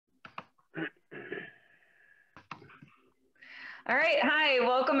All right. Hi.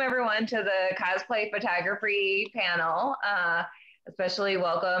 Welcome everyone to the cosplay photography panel. Especially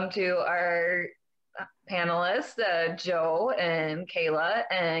welcome to our panelists, Jo and Kaila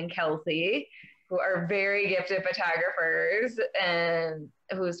and Kelsey, who are very gifted photographers and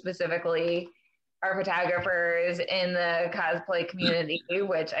who specifically are photographers in the cosplay community,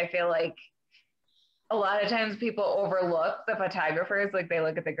 which I feel like a lot of times people overlook the photographers. Like they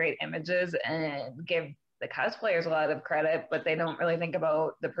look at the great images and give the cosplayers a lot of credit, but they don't really think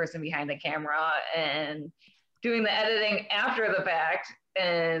about the person behind the camera and doing the editing after the fact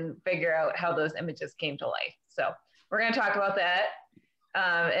and figure out how those images came to life. So we're going to talk about that.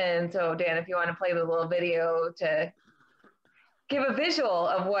 And so, Dan, if you want to play the little video to give a visual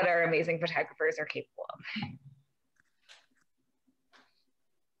of what our amazing photographers are capable of.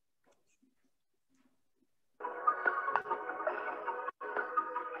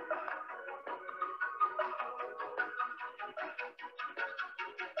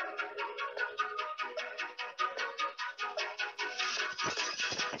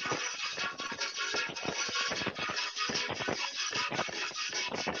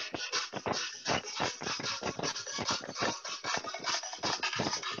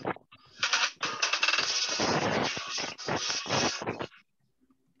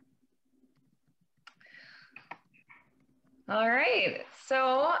 All right,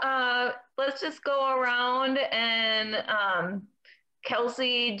 so let's just go around and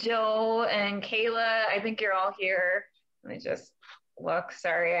Kelsey, Jo, and Kaila, I think you're all here. Let me just look.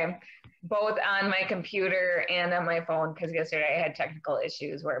 Sorry, I'm both on my computer and on my phone because yesterday I had technical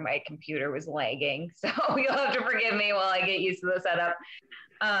issues where my computer was lagging. So you'll have to forgive me while I get used to the setup.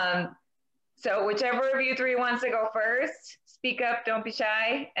 So whichever of you three wants to go first, speak up, don't be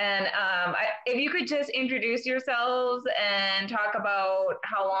shy. And if you could just introduce yourselves and talk about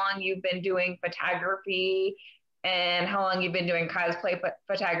how long you've been doing photography and how long you've been doing cosplay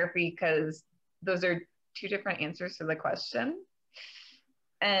photography, because those are two different answers to the question.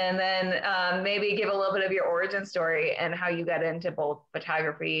 And then maybe give a little bit of your origin story and how you got into both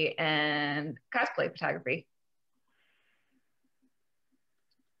photography and cosplay photography.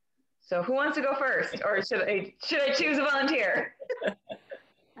 So who wants to go first, or should I choose a volunteer?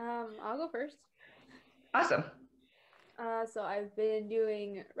 I'll go first. Awesome. So I've been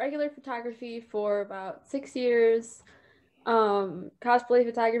doing regular photography for about 6 years, cosplay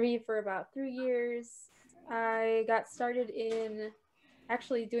photography for about 3 years. I got started in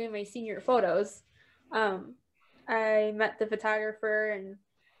actually doing my senior photos. I met the photographer and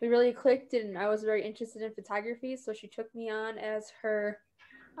we really clicked, and I was very interested in photography, so she took me on as her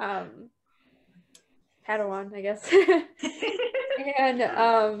Padawan, I guess. And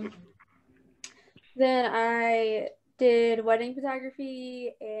then I did wedding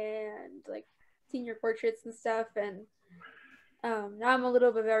photography and like senior portraits and stuff, and now I'm a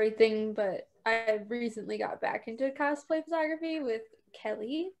little bit of everything, but I recently got back into cosplay photography with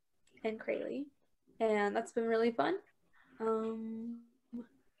Kelly and Krayley, and that's been really fun.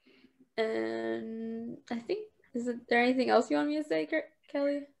 And I think, is there anything else you want me to say,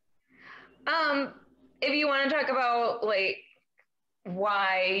 Kelly? If you want to talk about like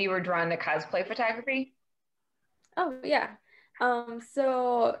why you were drawn to cosplay photography. Oh yeah.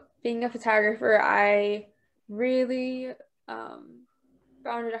 So being a photographer, I really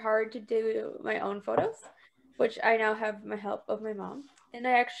found it hard to do my own photos, which I now have my help of my mom, and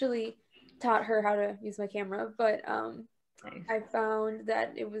I actually taught her how to use my camera, but Nice. I found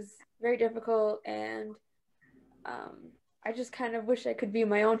that it was very difficult, and I just kind of wish I could be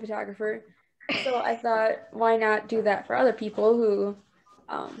my own photographer. So I thought, why not do that for other people who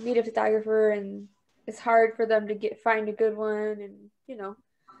need a photographer, and it's hard for them to find a good one, and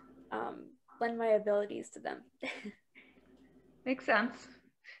lend my abilities to them. Makes sense.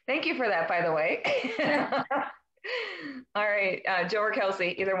 Thank you for that, by the way. Yeah. All right, Jo or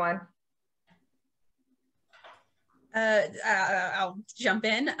Kelsey, either one. I'll jump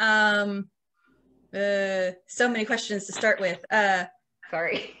in. So many questions to start with.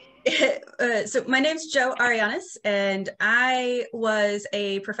 Sorry. So my name's Jo Arellanes, and I was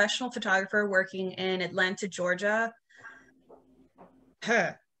a professional photographer working in Atlanta, Georgia.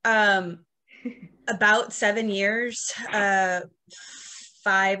 About 7 years.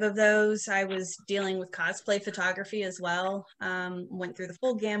 5 of those I was dealing with cosplay photography as well. Went through the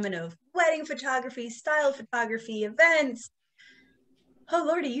full gamut of wedding photography, style photography, events. Oh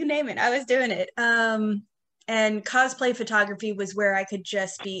Lordy, you name it, I was doing it. And cosplay photography was where I could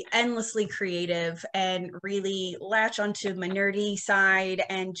just be endlessly creative and really latch onto my nerdy side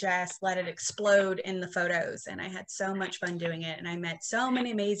and just let it explode in the photos. And I had so much fun doing it, and I met so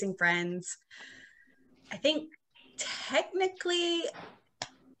many amazing friends. I think technically,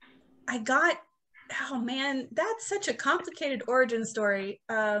 oh man, that's such a complicated origin story.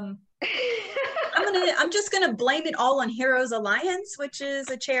 I'm just gonna blame it all on Heroes Alliance, which is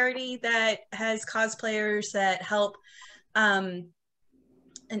a charity that has cosplayers that help, and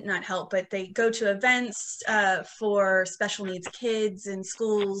not help, but they go to events for special needs kids in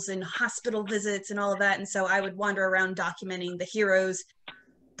schools and hospital visits and all of that. And so I would wander around documenting the heroes,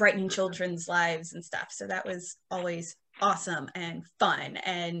 brightening children's lives and stuff. So that was always awesome and fun.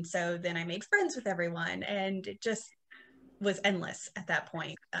 And so then I made friends with everyone, and it just was endless at that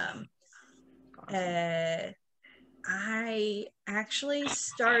point. I actually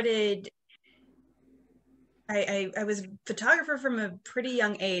started, I was a photographer from a pretty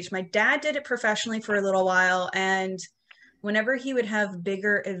young age. My dad did it professionally for a little while, and whenever he would have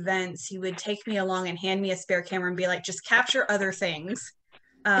bigger events, he would take me along and hand me a spare camera and be like, just capture other things.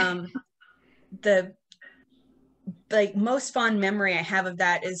 The most fond memory I have of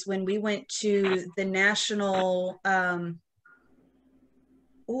that is when we went to the national, I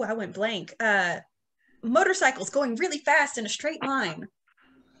went blank, motorcycles going really fast in a straight line.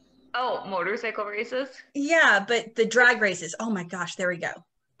 Oh, motorcycle races? Yeah, but the drag races. Oh my gosh, there we go.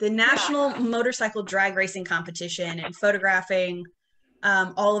 The national motorcycle drag racing competition, and photographing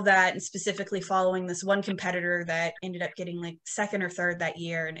all of that, and specifically following this one competitor that ended up getting like second or third that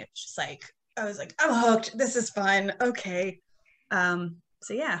year. And it's just like, I was like, I'm hooked. This is fun. Okay. So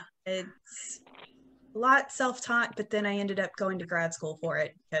yeah, it's a lot self-taught, but then I ended up going to grad school for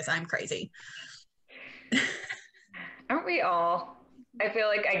it because I'm crazy. Aren't we all? I feel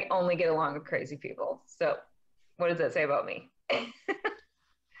like I only get along with crazy people. So what does that say about me?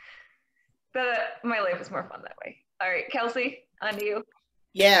 My life is more fun that way. All right, Kelsey, on to you.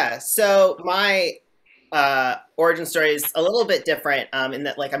 Yeah, so my origin story is a little bit different in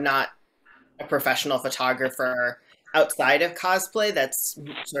that, like, I'm not a professional photographer outside of cosplay. That's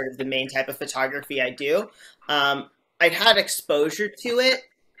sort of the main type of photography I do. I'd had exposure to it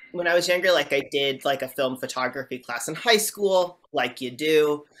when I was younger. Like, I did like a film photography class in high school, like you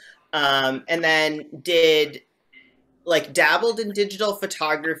do, and then dabbled in digital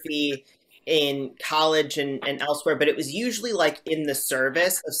photography in college and elsewhere, but it was usually like in the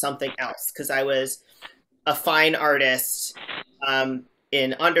service of something else, because I was a fine artist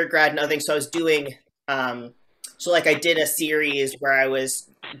in undergrad and other things. So I was doing, I did a series where I was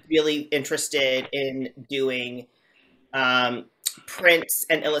really interested in doing prints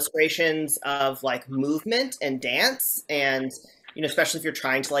and illustrations of like movement and dance, and especially if you're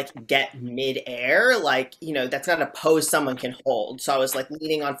trying to like get mid-air, like, that's not a pose someone can hold. So I was like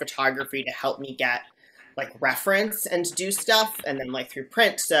leaning on photography to help me get like reference and do stuff, and then like through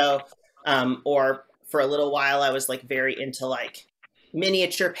print. So or for a little while I was like very into like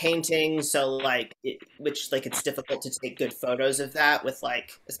miniature painting, so like it's difficult to take good photos of that with,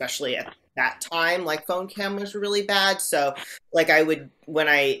 like, especially at that time, like phone cameras were really bad. So like when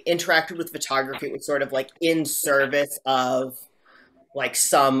I interacted with photography, it was sort of like in service of like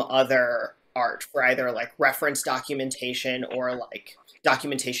some other art, for either like reference documentation or like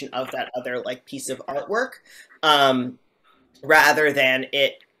documentation of that other like piece of artwork, rather than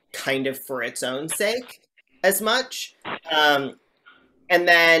it kind of for its own sake as much. And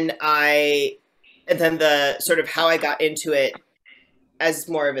then the sort of how I got into it as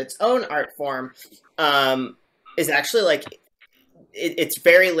more of its own art form is actually like, it's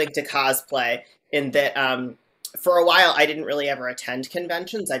very linked to cosplay in that for a while I didn't really ever attend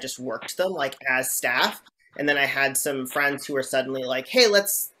conventions. I just worked them like as staff. And then I had some friends who were suddenly like, hey,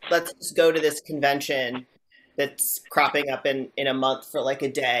 let's just go to this convention that's cropping up in a month for like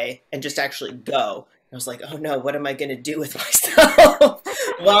a day, and just actually go. I was like, oh no, what am I going to do with myself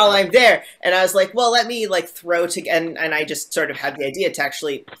while I'm there? And I was like, well, let me like throw together, and I just sort of had the idea to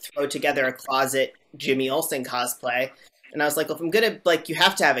actually throw together a closet Jimmy Olsen cosplay. And I was like, well, if I'm going to, like, you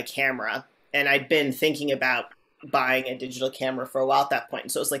have to have a camera. And I'd been thinking about buying a digital camera for a while at that point.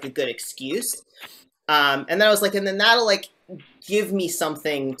 And so it was like a good excuse. And then I was like, and then that'll like give me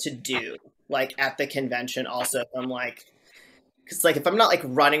something to do like at the convention also. If I'm like, because like if I'm not like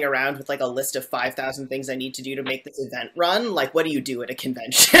running around with like a list of 5,000 things I need to do to make this event run, like what do you do at a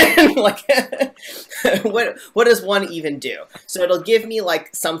convention? Like what does one even do? So it'll give me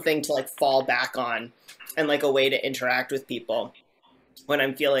like something to like fall back on, and like a way to interact with people when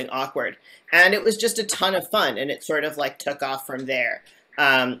I'm feeling awkward. And it was just a ton of fun, and it sort of like took off from there.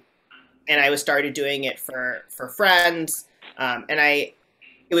 And I started doing it for friends.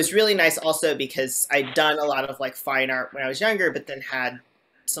 It was really nice also because I'd done a lot of like fine art when I was younger, but then had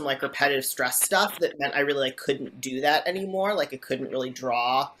some like repetitive stress stuff that meant I really like couldn't do that anymore. Like I couldn't really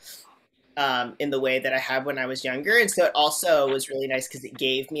draw in the way that I had when I was younger. And so it also was really nice because it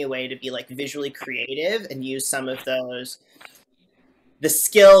gave me a way to be like visually creative and use some of the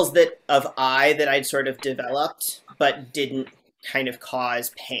skills that I'd sort of developed, but didn't kind of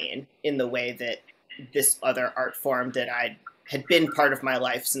cause pain in the way that this other art form that I had been part of my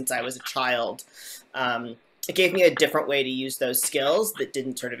life since I was a child. It gave me a different way to use those skills that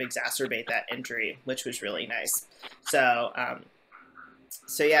didn't sort of exacerbate that injury, which was really nice. So,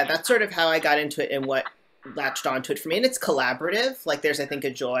 so yeah, that's sort of how I got into it and what latched onto it for me. And it's collaborative. Like there's, I think, a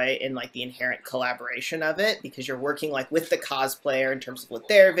joy in like the inherent collaboration of it because you're working like with the cosplayer in terms of what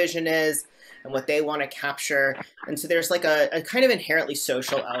their vision is and what they want to capture. And so there's like a kind of inherently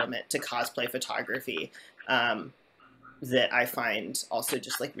social element to cosplay photography that I find also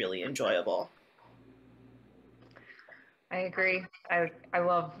just like really enjoyable. I agree. I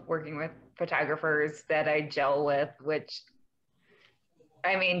love working with photographers that I gel with, which,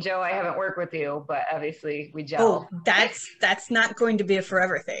 I mean, Jo, I haven't worked with you, but obviously we gel. Oh, that's not going to be a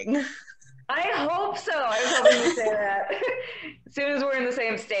forever thing. I hope so. I was hoping you'd say that. As soon as we're in the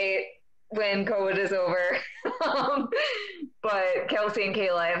same state when COVID is over. But Kelsey and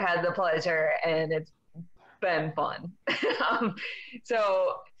Kaila, I've had the pleasure and it's been fun.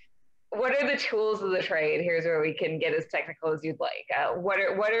 So what are the tools of the trade? Here's where we can get as technical as you'd like. What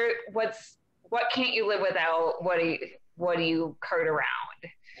can't you live without? What do you cart around?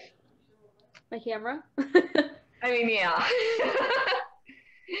 My camera. I mean, yeah.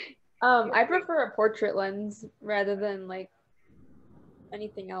 I prefer a portrait lens rather than like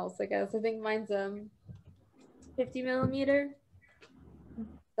anything else, I guess. I think mine's 50 millimeter.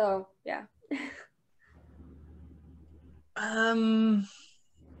 So yeah.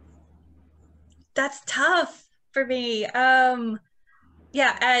 That's tough for me.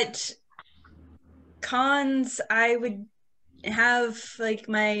 Yeah, at cons I would have like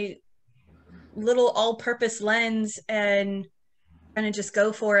my little all-purpose lens and kind of just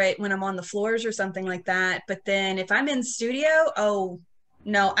go for it when I'm on the floors or something like that. But then if I'm in studio, oh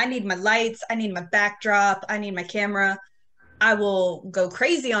no, I need my lights, I need my backdrop, I need my camera. I will go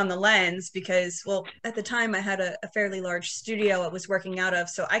crazy on the lens because, well, at the time I had a fairly large studio I was working out of,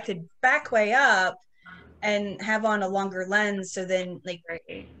 so I could back way up and have on a longer lens. So then like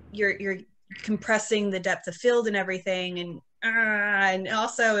you're compressing the depth of field and everything. And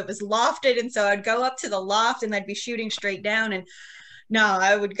also it was lofted. And so I'd go up to the loft and I'd be shooting straight down and no,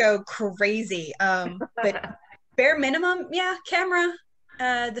 I would go crazy. But bare minimum, yeah, camera.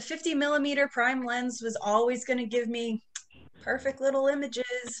 The 50 millimeter prime lens was always going to give me perfect little images,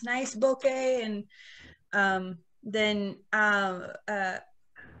 nice bokeh. And then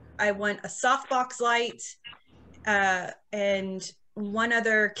I want a softbox light and one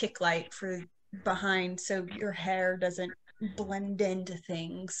other kick light for behind so your hair doesn't blend into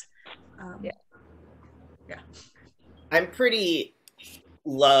things. Yeah. I'm pretty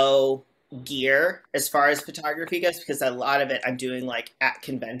low gear as far as photography goes because a lot of it I'm doing like at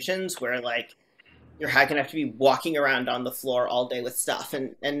conventions where like you're gonna have to be walking around on the floor all day with stuff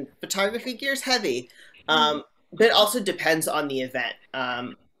and photography gear is heavy. But it also depends on the event.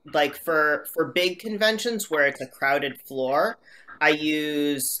 Like for big conventions where it's a crowded floor, I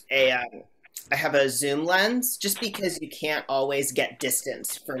have a zoom lens just because you can't always get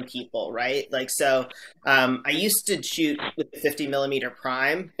distance from people, right? Like, so I used to shoot with the 50 millimeter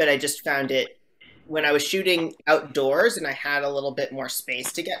prime, but I just found it when I was shooting outdoors and I had a little bit more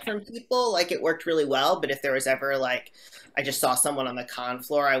space to get from people, like it worked really well. But if there was ever like, I just saw someone on the con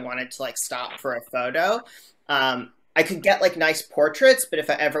floor, I wanted to like stop for a photo. I could get like nice portraits, but if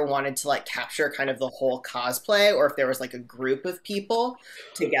I ever wanted to like capture kind of the whole cosplay or if there was like a group of people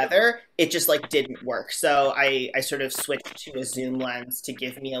together, it just like didn't work. So I sort of switched to a zoom lens to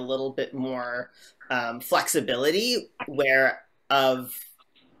give me a little bit more flexibility of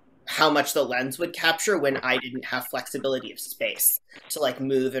how much the lens would capture when I didn't have flexibility of space to like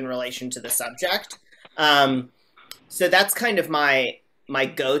move in relation to the subject. So that's kind of my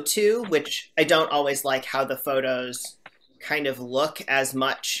go-to, which I don't always like how the photos kind of look as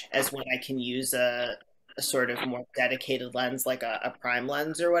much as when I can use a sort of more dedicated lens, like a prime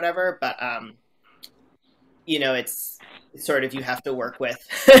lens or whatever. But, you know, it's sort of, you have to work with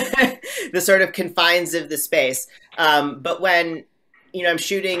the sort of confines of the space. But when, you know, I'm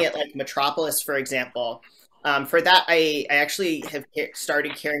shooting at like Metropolis, for example, for that, I actually have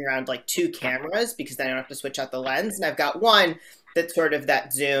started carrying around like 2 cameras because then I don't have to switch out the lens. And I've got one that's sort of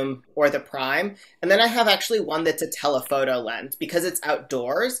that zoom or the prime. And then I have actually one that's a telephoto lens because it's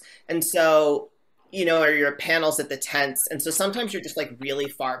outdoors. And so, you know, or your panels at the tents. And so sometimes you're just like really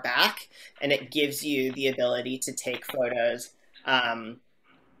far back and it gives you the ability to take photos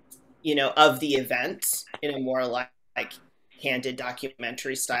you know, of the event in a more like candid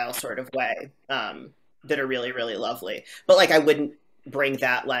documentary style sort of way, that are really, really lovely. But like, I wouldn't bring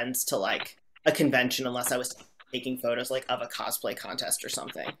that lens to like a convention unless I was taking photos like of a cosplay contest or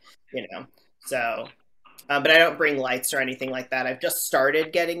something, you know? So, but I don't bring lights or anything like that. I've just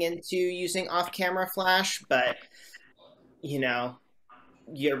started getting into using off-camera flash, but you know,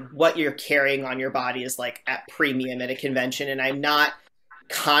 what you're carrying on your body is like at premium at a convention, and I'm not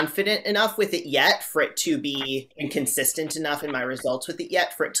confident enough with it yet for it to be inconsistent enough in my results with it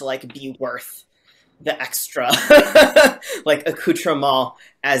yet for it to like be worth the extra like accoutrement,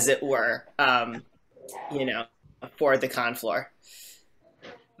 as it were, you know, for the con floor.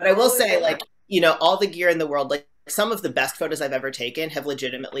 But I will say, like, you know, all the gear in the world, like some of the best photos I've ever taken have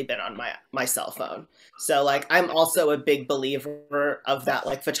legitimately been on my cell phone. So like, I'm also a big believer of that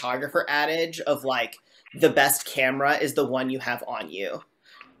like photographer adage of like, the best camera is the one you have on you.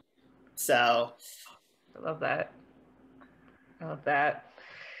 So I love that. I love that.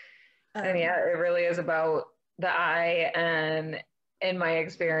 And yeah, it really is about the eye. And in my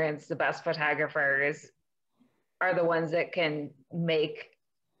experience, the best photographers are the ones that can make,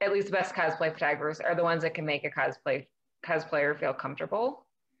 at least the best cosplay photographers are the ones that can make a cosplayer feel comfortable.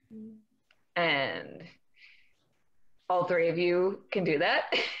 And all three of you can do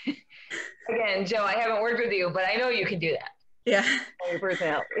that. Again, Jo, I haven't worked with you, but I know you can do that. Yeah. Your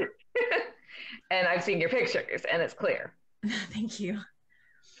personality. And I've seen your pictures and it's clear. Thank you.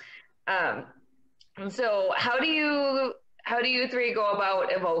 So how do you three go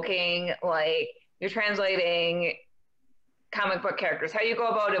about evoking, like, you're translating comic book characters, how do you go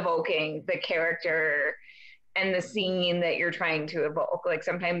about evoking the character and the scene that you're trying to evoke? Like,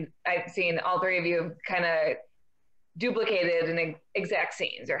 sometimes I've seen all three of you kind of duplicated in exact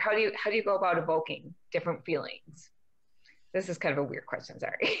scenes, or how do you go about evoking different feelings? This is kind of a weird question,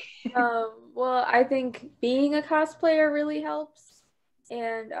 sorry. Well, I think being a cosplayer really helps.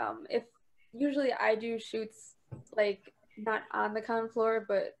 And if usually I do shoots like not on the con floor,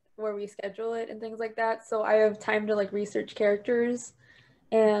 but where we schedule it and things like that. So I have time to like research characters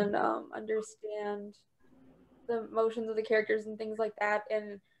and understand the motions of the characters and things like that.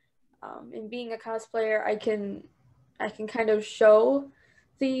 And in being a cosplayer, I can kind of show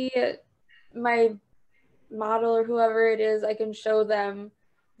my model or whoever it is, I can show them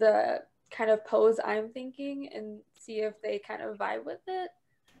the kind of pose I'm thinking and see if they kind of vibe with it.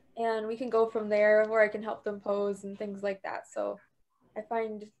 And we can go from there, where I can help them pose and things like that. So I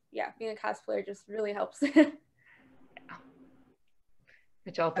find, yeah, being a cosplayer just really helps.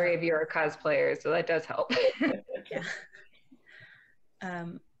 Which all three of you are cosplayers, so that does help. Yeah.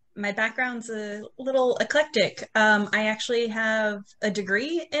 My background's a little eclectic. I actually have a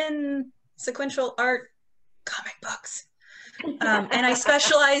degree in sequential art, comic books, and I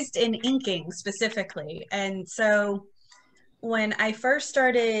specialized in inking specifically. And so when I first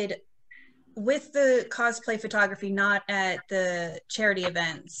started with the cosplay photography, not at the charity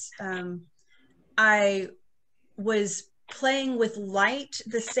events, I was playing with light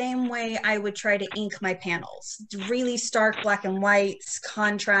the same way I would try to ink my panels. Really stark black and whites,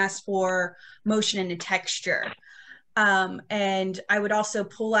 contrast for motion and texture. And I would also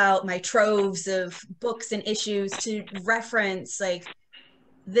pull out my troves of books and issues to reference like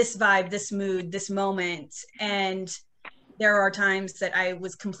this vibe, this mood, this moment. And there are times that I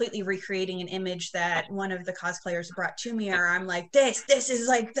was completely recreating an image that one of the cosplayers brought to me, or I'm like, this is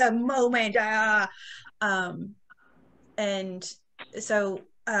like the moment. And so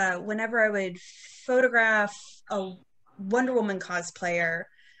whenever I would photograph a Wonder Woman cosplayer,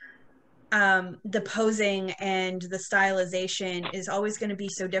 the posing and the stylization is always going to be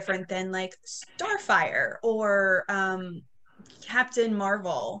so different than like Starfire or Captain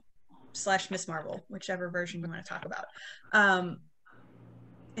Marvel / Miss Marvel, whichever version you want to talk about.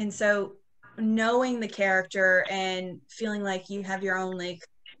 And so knowing the character and feeling like you have your own like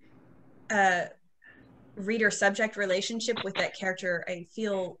reader subject relationship with that character, I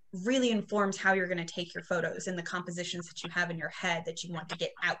feel really informs how you're going to take your photos and the compositions that you have in your head that you want to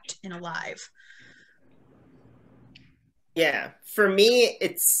get out and alive. Yeah, for me,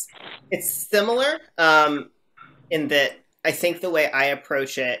 it's similar in that I think the way I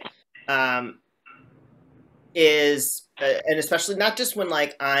approach it is, and especially not just when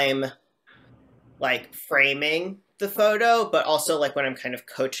like I'm like framing the photo, but also like when I'm kind of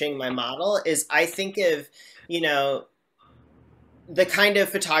coaching my model, is I think of, you know, the kind of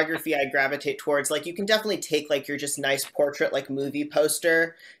photography I gravitate towards, like you can definitely take like your just nice portrait, like movie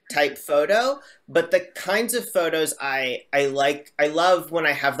poster type photo, but the kinds of photos I love when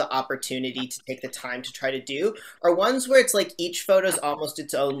I have the opportunity to take the time to try to do are ones where it's like each photo is almost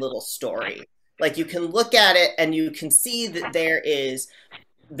its own little story. Like you can look at it and you can see that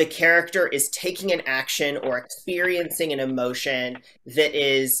the character is taking an action or experiencing an emotion that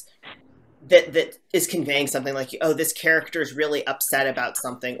is conveying something, like, oh, this character is really upset about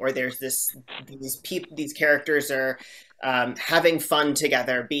something, or there's these characters are having fun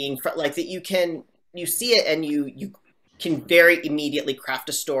together, being like that. You see it and you can very immediately craft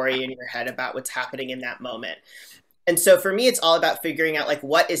a story in your head about what's happening in that moment. And so for me, it's all about figuring out like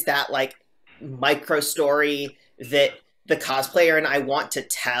what is that like micro story that the cosplayer and I want to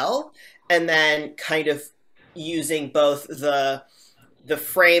tell, and then kind of using both the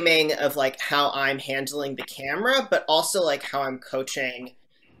framing of like how I'm handling the camera, but also like how I'm coaching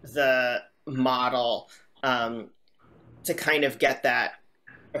the model to kind of get that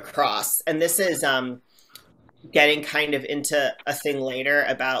across. And this is getting kind of into a thing later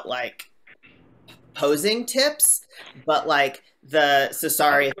about like posing tips, but like so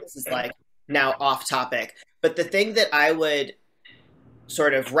sorry if this is like now off topic, but the thing that I would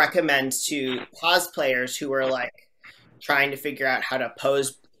sort of recommend to cosplayers who are like trying to figure out how to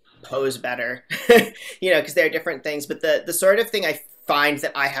pose better, because there are different things, but the sort of thing I find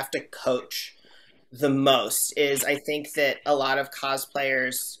that I have to coach the most is I think that a lot of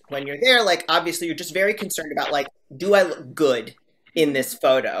cosplayers, when you're there, like obviously you're just very concerned about like, do I look good in this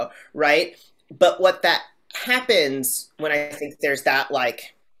photo, right? But what that happens when I think there's that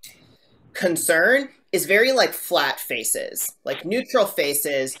like concern is very like flat faces, like neutral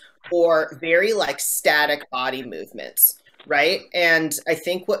faces, or very like static body movements, right? And I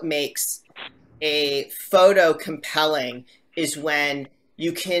think what makes a photo compelling is when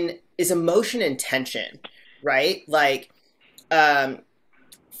is emotion and tension, right? Like,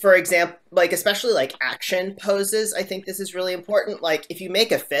 for example, like especially like action poses, I think this is really important. Like if you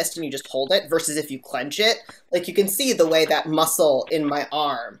make a fist and you just hold it versus if you clench it, like you can see the way that muscle in my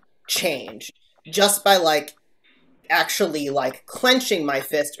arm changed just by like actually like clenching my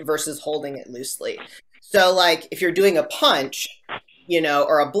fist versus holding it loosely. So like if you're doing a punch,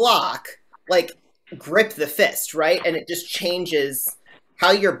 or a block, like grip the fist, right? And it just changes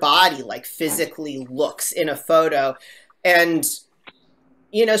how your body like physically looks in a photo. And, so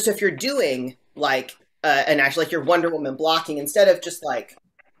if you're doing like an actually like your Wonder Woman blocking, instead of just like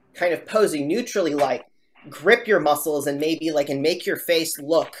kind of posing neutrally, like grip your muscles and maybe like, and make your face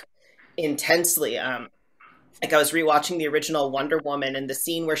look intensely. Like I was rewatching the original Wonder Woman, and the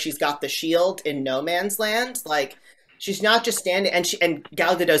scene where she's got the shield in No Man's Land, like she's not just standing, and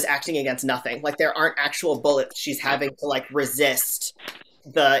Gal Gadot's acting against nothing. Like there aren't actual bullets she's having to like resist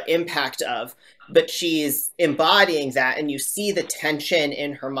the impact of, but she's embodying that, and you see the tension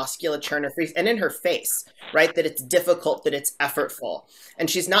in her musculature and her face and in her face, right? That it's difficult, that it's effortful. And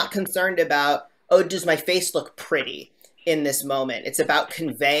she's not concerned about, oh, does my face look pretty in this moment? It's about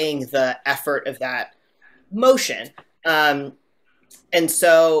conveying the effort of that motion. And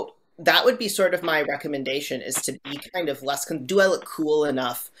so that would be sort of my recommendation, is to be kind of less, do I look cool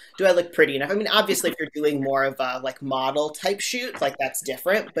enough? Do I look pretty enough? I mean, obviously if you're doing more of a like model type shoot, like that's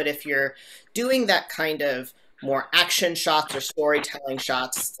different. But if you're doing that kind of more action shots or storytelling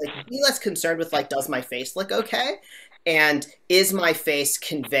shots, like be less concerned with like, does my face look okay? And is my face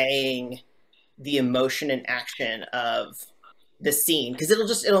conveying the emotion and action of the scene? Because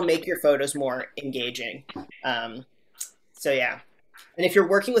it'll make your photos more engaging. So yeah. And if you're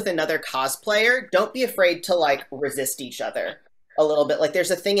working with another cosplayer, don't be afraid to like resist each other a little bit. Like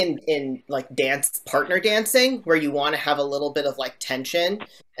there's a thing in like partner dancing, where you want to have a little bit of like tension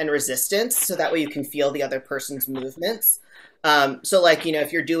and resistance, so that way you can feel the other person's movements. So like,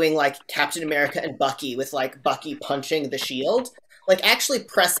 if you're doing like Captain America and Bucky, with like Bucky punching the shield, like actually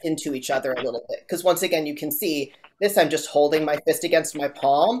press into each other a little bit. Because once again, you can see this, I'm just holding my fist against my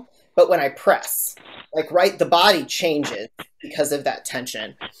palm, but when I press, like, right, the body changes because of that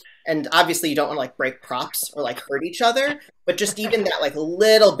tension. And obviously you don't want to like break props or like hurt each other, but just even that like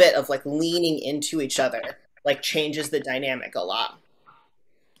little bit of like leaning into each other like changes the dynamic a lot.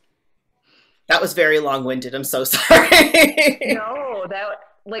 That was very long-winded. I'm so sorry. No,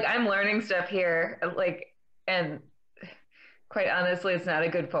 like I'm learning stuff here, like, and quite honestly, it's not a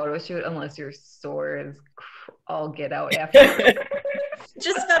good photo shoot unless your sore is all get out after.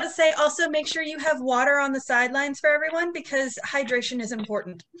 Just about to say, also make sure you have water on the sidelines for everyone, because hydration is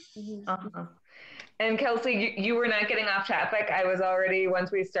important. Uh-huh. And Kelsey, you were not getting off topic. I was already,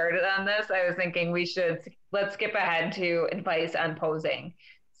 once we started on this, I was thinking let's skip ahead to advice on posing.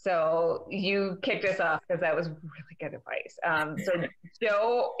 So you kicked us off because that was really good advice. So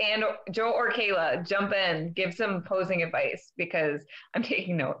Jo or Kaila, jump in, give some posing advice because I'm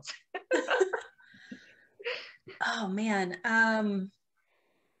taking notes. Oh man.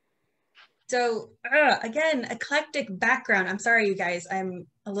 So again, eclectic background. I'm sorry, you guys. I'm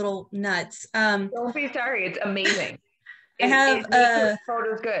a little nuts. Don't be sorry. It's amazing. I have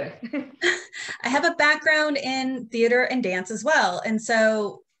photos good. I have a background in theater and dance as well, and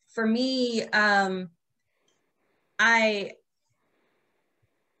so for me, I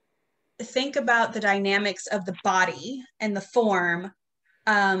think about the dynamics of the body and the form.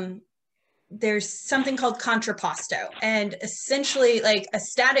 There's something called contrapposto, and essentially like a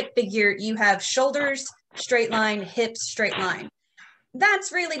static figure, you have shoulders, straight line, hips, straight line.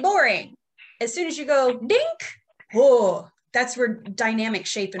 That's really boring. As soon as you go dink, oh, that's where dynamic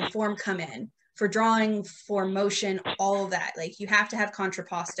shape and form come in for drawing, for motion, all of that. Like you have to have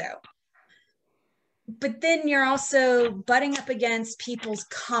contrapposto. But then you're also butting up against people's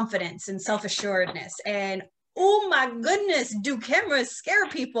confidence and self-assuredness. And oh my goodness, do cameras scare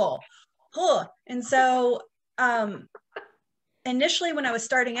people? Huh. And so initially when I was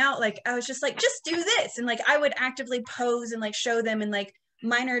starting out, like I was just like, just do this. And like I would actively pose and like show them and like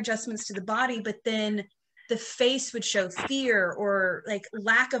minor adjustments to the body, but then the face would show fear or like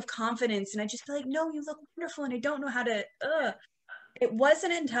lack of confidence. And I'd just be like, no, you look wonderful. And I don't know how to, It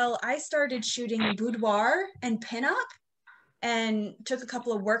wasn't until I started shooting boudoir and pinup and took a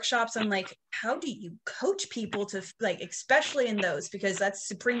couple of workshops on like, how do you coach people to like, especially in those, because that's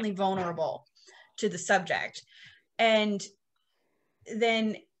supremely vulnerable to the subject. And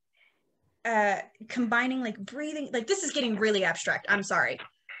then combining like breathing, like this is getting really abstract. I'm sorry.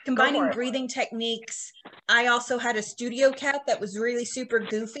 Combining breathing techniques. I also had a studio cat that was really super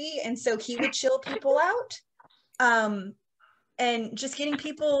goofy. And so he would chill people out. And just getting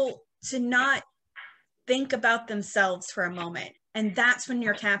people to not think about themselves for a moment. And that's when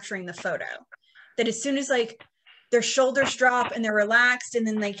you're capturing the photo. That as soon as like their shoulders drop and they're relaxed and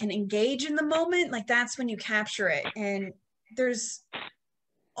then they can engage in the moment, like that's when you capture it. And there's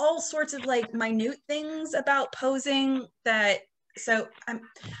all sorts of like minute things about posing that, so I'm,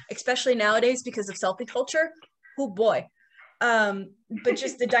 especially nowadays because of selfie culture, oh boy. But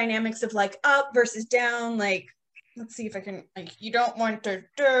just the dynamics of like up versus down, like, let's see if I can, like, you don't want to,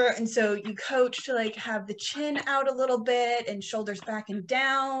 and so you coach to like have the chin out a little bit and shoulders back and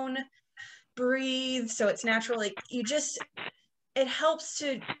down, breathe so it's natural. Like you just, it helps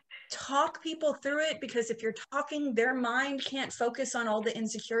to talk people through it, because if you're talking, their mind can't focus on all the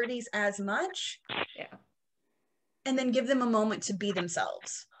insecurities as much. Yeah. And then give them a moment to be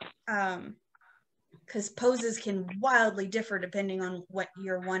themselves. Because poses can wildly differ depending on what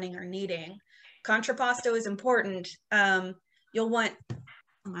you're wanting or needing. Contrapposto is important. You'll want,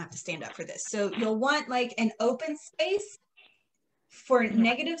 I'm gonna have to stand up for this. So you'll want like an open space for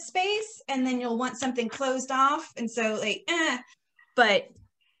negative space, and then you'll want something closed off. And so like, but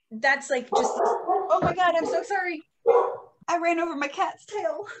that's like just, oh my God, I'm so sorry. I ran over my cat's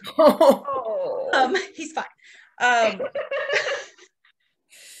tail. He's fine.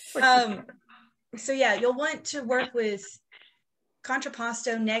 So yeah, you'll want to work with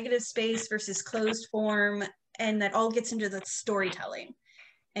contrapposto, negative space versus closed form, and that all gets into the storytelling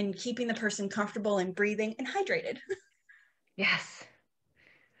and keeping the person comfortable and breathing and hydrated. Yes.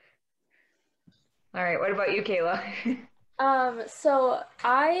 All right, what about you, Kaila? So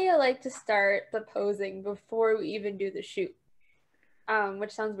I like to start the posing before we even do the shoot,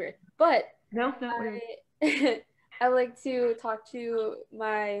 which sounds weird, but No, not weird. I like to talk to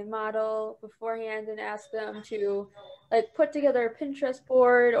my model beforehand and ask them to like put together a Pinterest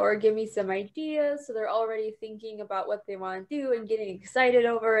board or give me some ideas, so they're already thinking about what they want to do and getting excited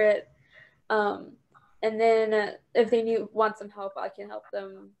over it. And then if they want some help, I can help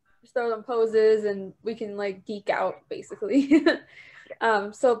them, just throw them poses and we can like geek out basically.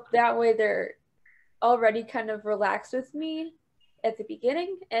 So that way they're already kind of relaxed with me at the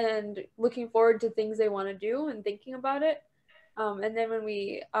beginning and looking forward to things they want to do and thinking about it. And then when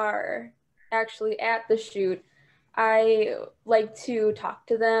we are actually at the shoot, I like to talk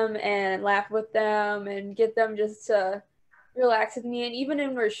to them and laugh with them and get them just to relax with me. And even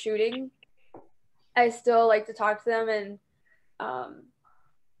when we're shooting, I still like to talk to them and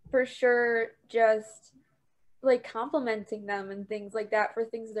for sure just like complimenting them and things like that for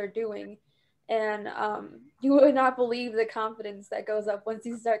things they're doing. And you would not believe the confidence that goes up once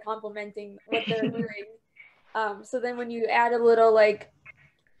you start complimenting what they're doing. So then when you add a little like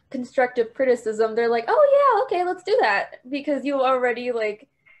constructive criticism, they're like, oh yeah, okay, let's do that, because you already like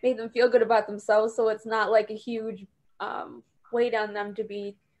made them feel good about themselves, so it's not like a huge weight on them to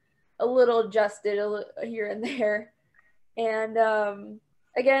be a little adjusted here and there. And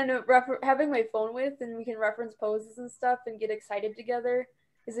again, having my phone with, and we can reference poses and stuff and get excited together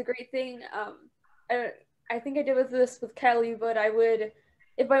is a great thing. I think I did with this with Kelly, but I would,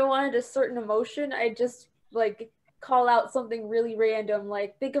 if I wanted a certain emotion, I'd just like call out something really random,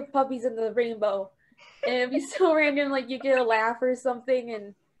 like think of puppies in the rainbow. And it'd be so random, like you get a laugh or something,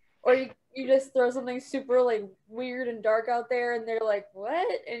 and or you just throw something super like weird and dark out there, and they're like, what?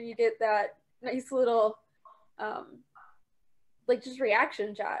 And you get that nice little like just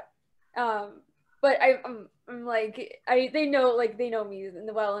reaction shot. But I'm like, they know me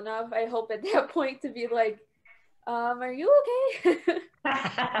well enough, I hope, at that point, to be like, are you okay?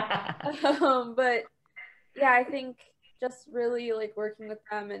 But yeah, I think just really like working with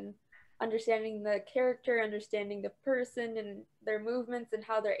them and understanding the character, understanding the person and their movements and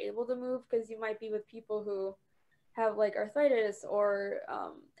how they're able to move, because you might be with people who have like arthritis or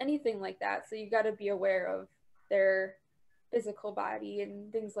anything like that, so you got to be aware of their physical body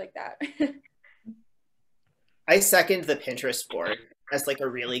and things like that. I second the Pinterest board as like a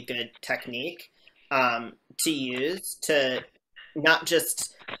really good technique to use, to not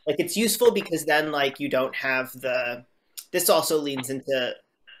just like, it's useful because then like you don't have this also leans into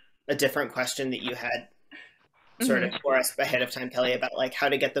a different question that you had sort of for us ahead of time, Kelly, about like how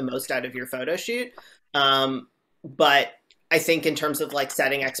to get the most out of your photo shoot. But I think in terms of like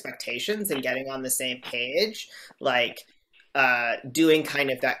setting expectations and getting on the same page, like doing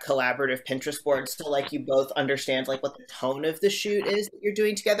kind of that collaborative Pinterest board, so like you both understand like what the tone of the shoot is that you're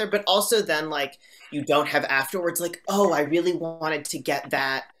doing together, but also then like you don't have afterwards like, oh, I really wanted to get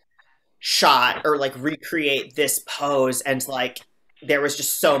that shot or like recreate this pose, and like there was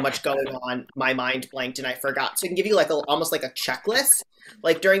just so much going on, my mind blanked and I forgot. So I can give you like almost like a checklist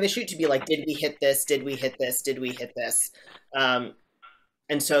like during the shoot to be like, did we hit this, did we hit this, did we hit this? And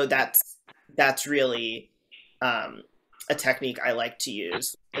so that's really a technique I like to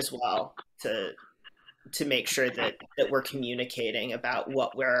use as well to make sure that we're communicating about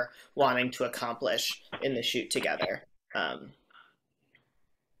what we're wanting to accomplish in the shoot together. I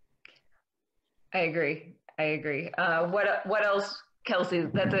agree. What else, Kelsey?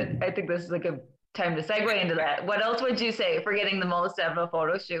 I think this is a good time to segue into that. What else would you say for getting the most out of a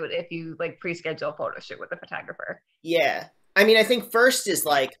photo shoot if you like pre-schedule a photo shoot with a photographer? Yeah. I mean, I think first is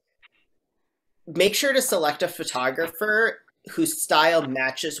like, make sure to select a photographer whose style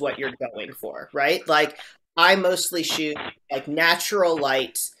matches what you're going for, right? Like I mostly shoot like natural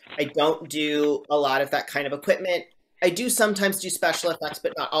light. I don't do a lot of that kind of equipment. I do sometimes do special effects,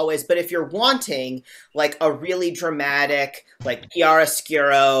 but not always. But if you're wanting like a really dramatic, like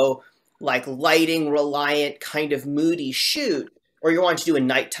chiaroscuro, like lighting reliant kind of moody shoot, or you want to do a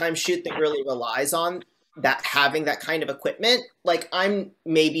nighttime shoot that really relies on that, having that kind of equipment, like I'm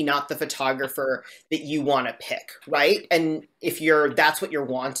maybe not the photographer that you want to pick, right? And if that's what you're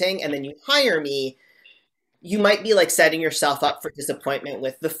wanting, and then you hire me, you might be like setting yourself up for disappointment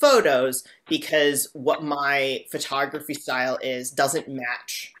with the photos, because what my photography style is doesn't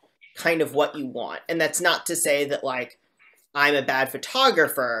match kind of what you want. And that's not to say that like I'm a bad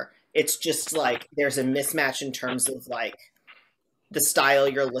photographer. It's just like there's a mismatch in terms of like the style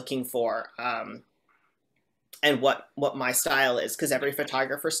you're looking for, and what my style is, because every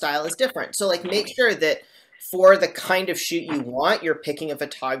photographer's style is different. So like make sure that for the kind of shoot you want, you're picking a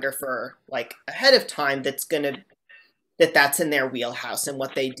photographer like ahead of time that's in their wheelhouse and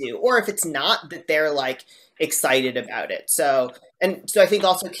what they do. Or if it's not, that they're like excited about it. So I think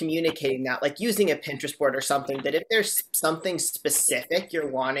also communicating that, like using a Pinterest board or something, that if there's something specific you're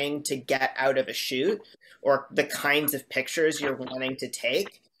wanting to get out of a shoot, or the kinds of pictures you're wanting to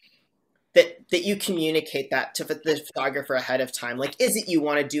take, that you communicate that to the photographer ahead of time. Like, is it you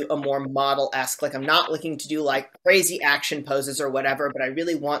want to do a more model-esque, like I'm not looking to do like crazy action poses or whatever, but I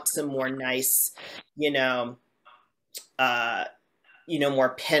really want some more nice, more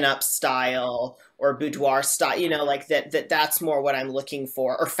pinup style or boudoir style, like that's more what I'm looking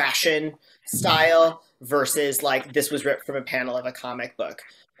for, or fashion style versus like this was ripped from a panel of a comic book.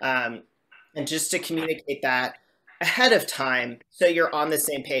 And just to communicate that ahead of time, so you're on the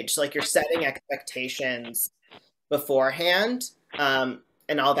same page. So like you're setting expectations beforehand,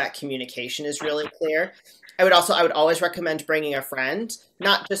 and all that communication is really clear. I would always recommend bringing a friend,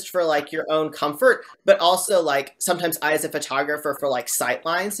 not just for like your own comfort, but also like sometimes I, as a photographer for like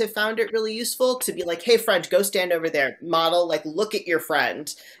sightlines, have found it really useful to be like, hey friend, go stand over there, model, like look at your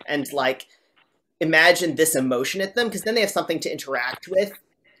friend and like imagine this emotion at them, because then they have something to interact with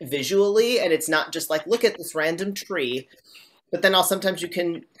visually, and it's not just like, look at this random tree, but then also sometimes you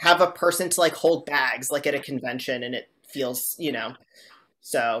can have a person to like hold bags like at a convention, and it feels, you know,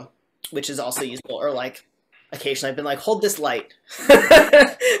 so, which is also useful. Or like occasionally I've been like, hold this light.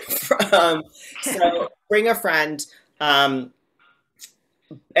 So bring a friend, and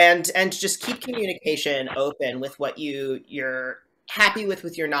just keep communication open with what you're happy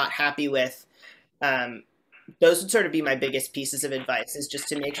with, you're not happy with. Those would sort of be my biggest pieces of advice, is just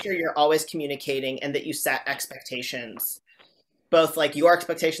to make sure you're always communicating and that you set expectations, both like your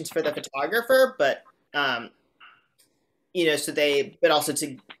expectations for the photographer, but you know, but also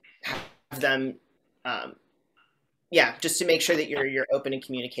to have them, yeah, just to make sure that you're open and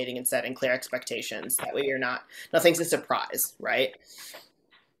communicating and setting clear expectations. That way nothing's a surprise, right?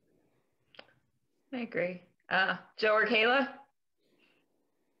 I agree. Jo or Kaila?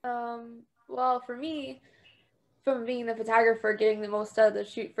 Well, for me, from being the photographer, getting the most out of the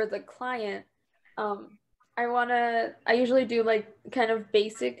shoot for the client, I usually do like kind of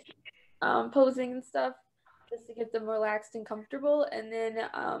basic posing and stuff just to get them relaxed and comfortable. And then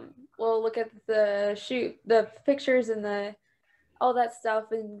we'll look at the pictures and all that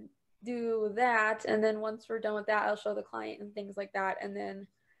stuff and do that. And then once we're done with that, I'll show the client and things like that. And then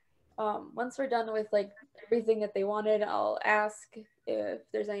once we're done with like everything that they wanted, I'll ask if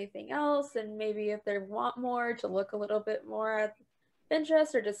there's anything else, and maybe if they want more, to look a little bit more at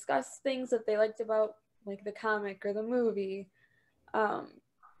Pinterest or discuss things that they liked about like the comic or the movie,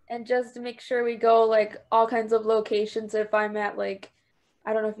 and just to make sure we go like all kinds of locations. If I'm at like,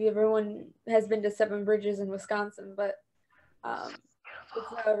 I don't know if everyone has been to Seven Bridges in Wisconsin, but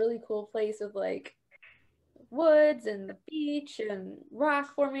it's a really cool place with like woods and the beach and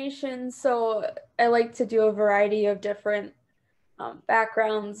rock formations. So I like to do a variety of different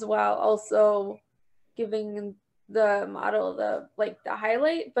backgrounds while also giving the model the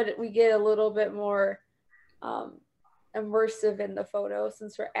highlight, but we get a little bit more immersive in the photo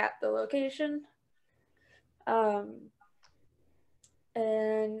since we're at the location.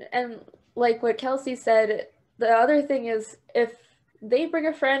 And like what Kelsey said, the other thing is if they bring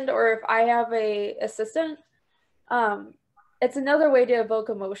a friend or if I have a assistant, it's another way to evoke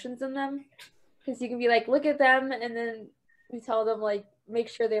emotions in them, because you can be like, look at them, and then we tell them like, make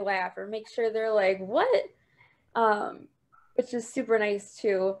sure they laugh or make sure they're like, what? Which is super nice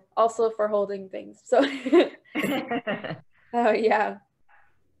too, also for holding things. So oh yeah.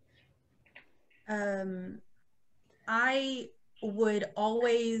 I would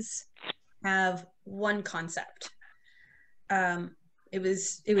always have one concept.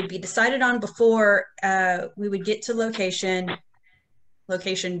 It would be decided on before we would get to location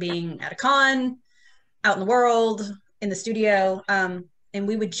being at a con, out in the world, in the studio, and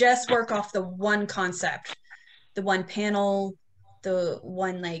we would just work off the one concept, the one panel, the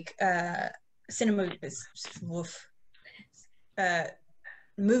one like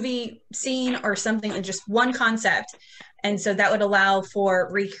movie scene or something, and just one concept. And so that would allow for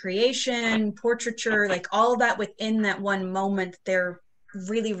recreation, portraiture, like all of that within that one moment they're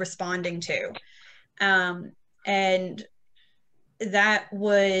really responding to. And that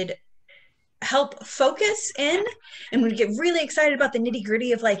would help focus in, and we'd get really excited about the nitty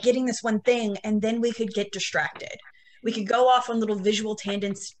gritty of like getting this one thing, and then we could get distracted. We could go off on little visual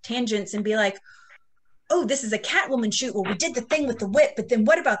tangents and be like, oh, this is a Catwoman shoot. Well, we did the thing with the whip, but then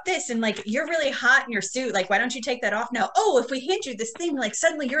what about this? And like, you're really hot in your suit. Like, why don't you take that off now? Oh, if we hand you this thing, like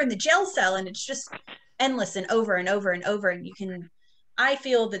suddenly you're in the jail cell, and it's just endless and over and over and over. And I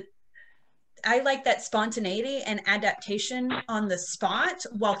feel that I like that spontaneity and adaptation on the spot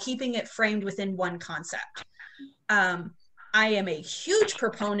while keeping it framed within one concept. I am a huge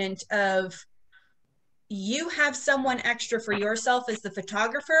proponent of, you have someone extra for yourself as the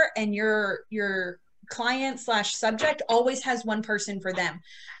photographer, and your client / subject always has one person for them,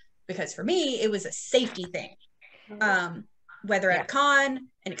 because for me it was a safety thing, whether at a con,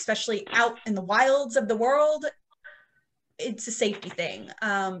 and especially out in the wilds of the world, it's a safety thing.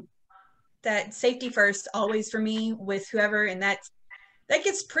 That safety first always for me with whoever, and that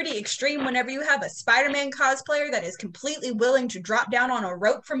gets pretty extreme whenever you have a Spider-Man cosplayer that is completely willing to drop down on a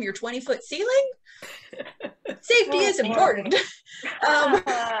rope from your 20-foot ceiling. Safety is important.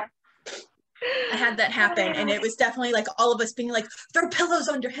 I had that happen, and it was definitely like all of us being like, throw pillows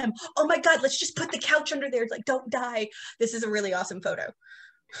under him. Oh my God, let's just put the couch under there. Like, don't die. This is a really awesome photo.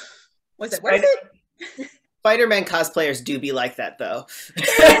 Was it worth it? Spider-Man cosplayers do be like that, though.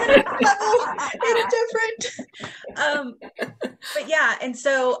 It's different. But yeah, and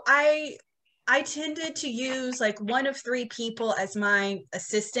so I tended to use like one of 3 people as my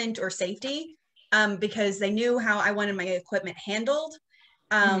assistant or safety, because they knew how I wanted my equipment handled.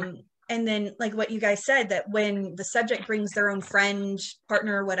 And then like what you guys said, that when the subject brings their own friend,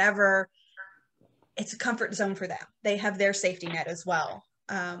 partner, whatever, it's a comfort zone for them. They have their safety net as well.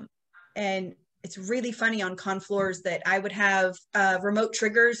 And it's really funny on con floors that I would have remote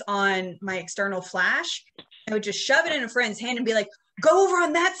triggers on my external flash. I would just shove it in a friend's hand and be like, go over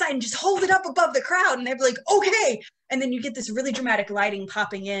on that side and just hold it up above the crowd. And they'd be like, okay. And then you get this really dramatic lighting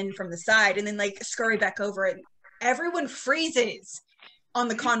popping in from the side and then like scurry back over it. Everyone freezes on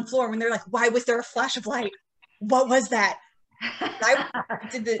the con floor when they're like, why was there a flash of light? What was that?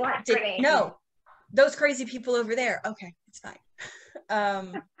 No, those crazy people over there. Okay, it's fine.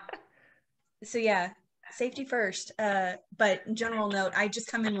 So yeah, safety first. But general note, I just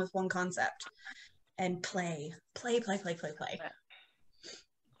come in with one concept and play.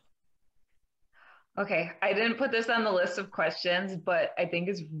 Okay, I didn't put this on the list of questions, but I think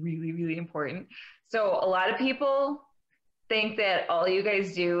it's really, really important. So a lot of people think that all you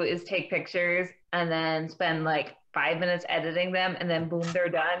guys do is take pictures and then spend like 5 minutes editing them and then boom, they're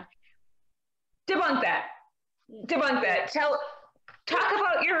done. Debunk that. Talk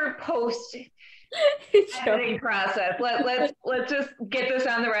about your post editing process. Let's just get this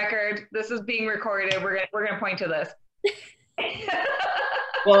on the record. This is being recorded. We're gonna point to this.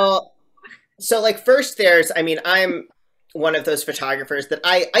 Well, so like first I'm one of those photographers that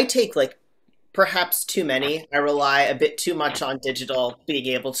I take like perhaps too many. I rely a bit too much on digital being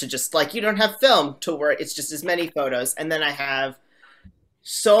able to just like, you don't have film to where it's just as many photos. And then I have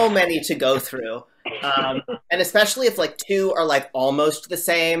so many to go through. And especially if like two are like almost the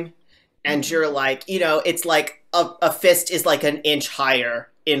same and you're like, you know, it's like a fist is like an inch higher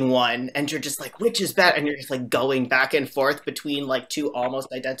in one and you're just like, which is better? And you're just like going back and forth between like two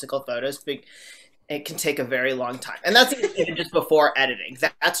almost identical photos. It can take a very long time. And that's even just before editing.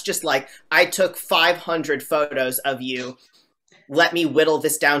 That's just like, I took 500 photos of you. Let me whittle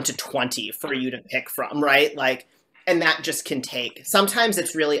this down to 20 for you to pick from, right? Like, and that just can take, sometimes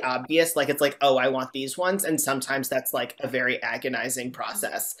it's really obvious. Like, it's like, oh, I want these ones. And sometimes that's like a very agonizing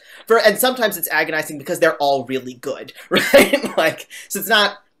process. And sometimes it's agonizing because they're all really good, right? Like, so it's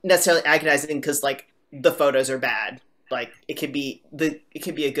not necessarily agonizing because like the photos are bad. Like it could be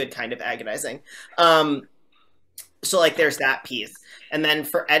a good kind of agonizing. So like there's that piece. And then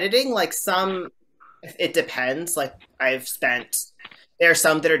for editing, like it depends. Like there are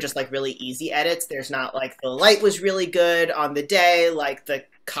some that are just like really easy edits. There's not like the light was really good on the day. Like the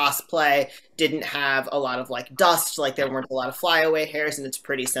cosplay didn't have a lot of like dust. Like there weren't a lot of flyaway hairs and it's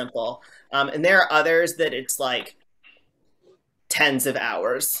pretty simple. And there are others that it's like tens of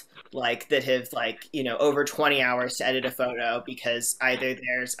hours. Like that have like, you know, over 20 hours to edit a photo because either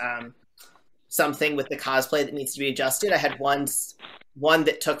there's something with the cosplay that needs to be adjusted. I had one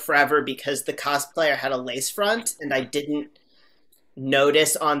that took forever because the cosplayer had a lace front and I didn't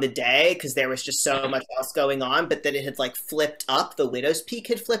notice on the day because there was just so much else going on, but then it had like flipped up. The widow's peak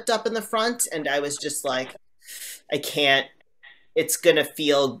had flipped up in the front and I was just like, I can't, it's gonna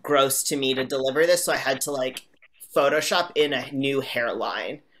feel gross to me to deliver this. So I had to like Photoshop in a new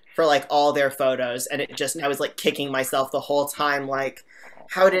hairline for like all their photos. And I was like kicking myself the whole time. Like,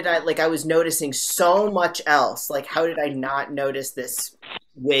 how did I was noticing so much else. Like, how did I not notice this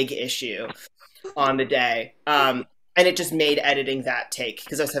wig issue on the day? And it just made editing that take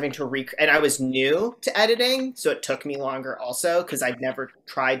because I was having to and I was new to editing. So it took me longer also because I'd never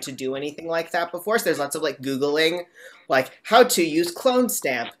tried to do anything like that before. So there's lots of like Googling, like how to use clone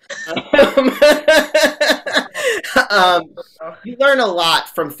stamp. You learn a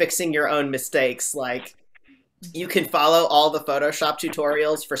lot from fixing your own mistakes. Like you can follow all the Photoshop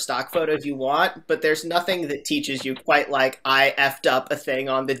tutorials for stock photos you want, but there's nothing that teaches you quite like I effed up a thing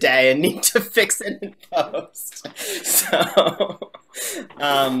on the day and need to fix it in post. So,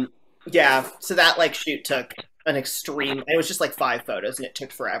 yeah, so that like shoot took an extreme, it was just like 5 photos and it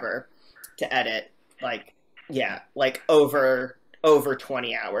took forever to edit. Like, yeah, like over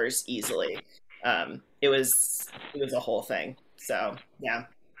 20 hours easily. It was a whole thing. So yeah.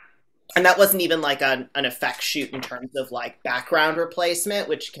 And that wasn't even like an effect shoot in terms of like background replacement,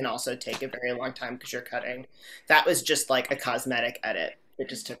 which can also take a very long time because you're cutting. That was just like a cosmetic edit. It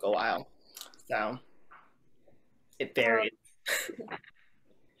just took a while. So it varied.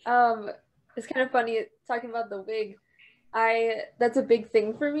 It's kind of funny talking about the wig. That's a big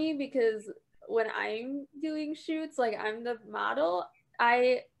thing for me because when I'm doing shoots, like I'm the model,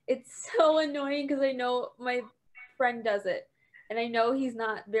 it's so annoying because I know my friend does it and I know he's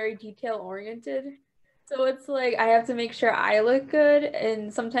not very detail oriented. So it's like I have to make sure I look good,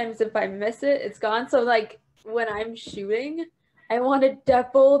 and sometimes if I miss it, it's gone. So like when I'm shooting, I want to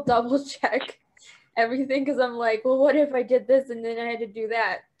double check everything because I'm like, well, what if I did this and then I had to do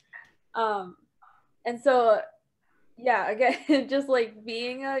that? And so, yeah, again, just like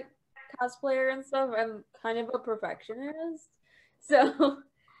being a cosplayer and stuff, I'm kind of a perfectionist. So,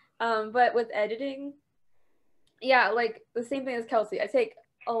 but with editing, yeah, like the same thing as Kelsey. I take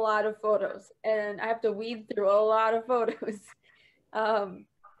a lot of photos and I have to weed through a lot of photos. And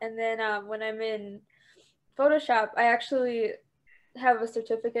then when I'm in Photoshop, I actually have a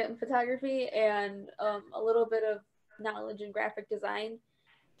certificate in photography and a little bit of knowledge in graphic design.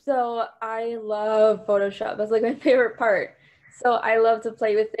 So I love Photoshop. That's like my favorite part. So I love to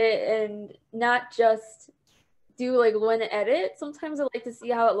play with it and not just do like one edit. Sometimes I like to see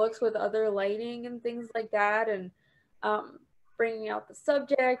how it looks with other lighting and things like that, and bringing out the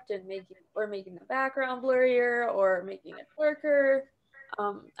subject and making the background blurrier or making it darker.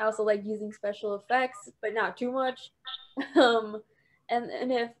 I also like using special effects, but not too much. And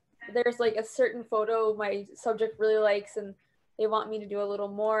if there's like a certain photo my subject really likes and they want me to do a little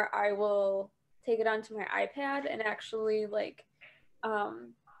more, I will take it onto my iPad and actually like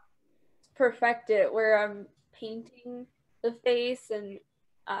perfect it where I'm painting the face and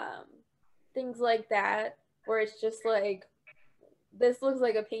things like that, where it's just like, this looks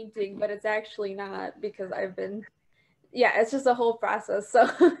like a painting, but it's actually not because I've been, yeah, it's just a whole process. So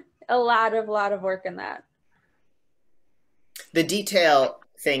a lot of work in that. The detail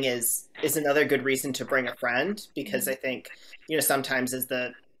thing is another good reason to bring a friend, because I think, you know, sometimes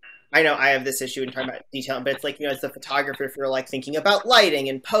I know I have this issue in talking about detail, but it's like, you know, as the photographer, if you're like thinking about lighting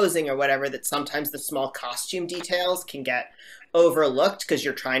and posing or whatever, that sometimes the small costume details can get overlooked because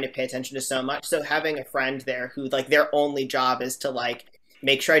you're trying to pay attention to so much. So having a friend there who like their only job is to like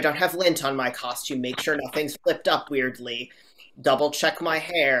make sure I don't have lint on my costume, make sure nothing's flipped up weirdly, double check my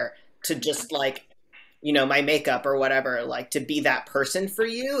hair, to just like, you know, my makeup or whatever, like to be that person for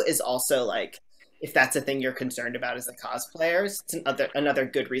you is also like, if that's a thing you're concerned about as a cosplayer, it's another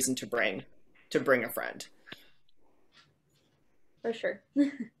good reason to bring a friend. For sure.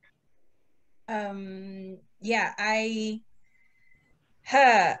 Yeah, I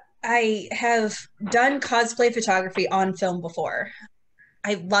have done cosplay photography on film before.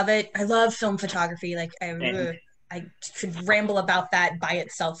 I love it. I love film photography. Like I could ramble about that by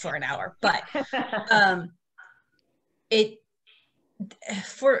itself for an hour, but it,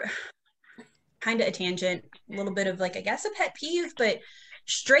 for kind of a tangent, a little bit of like, I guess, a pet peeve, but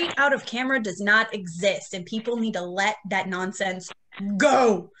straight out of camera does not exist, and people need to let that nonsense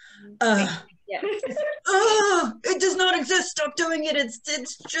go. Yes. It does not exist. Stop doing it.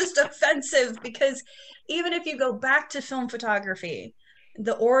 It's just offensive, because even if you go back to film photography,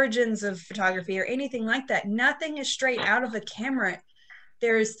 the origins of photography or anything like that, nothing is straight out of a camera.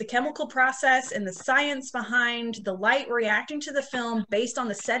 There's the chemical process and the science behind the light reacting to the film based on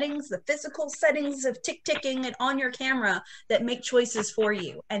the settings, the physical settings of ticking and on your camera that make choices for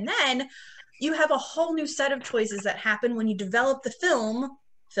you. And then you have a whole new set of choices that happen when you develop the film,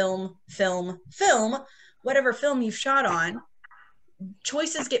 whatever film you've shot on.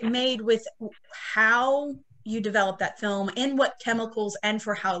 Choices get made with how you develop that film, in what chemicals, and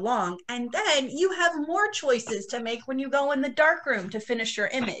for how long. And then you have more choices to make when you go in the darkroom to finish your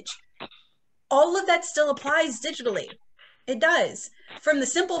image. All of that still applies digitally. It does. From the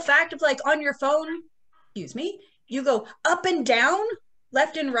simple fact of like on your phone, excuse me, you go up and down,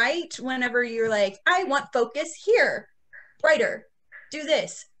 left and right whenever you're like, I want focus here, brighter, do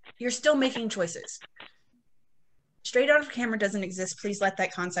this. You're still making choices. Straight out of camera doesn't exist. Please let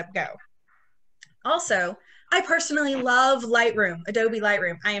that concept go. Also, I personally love Lightroom, Adobe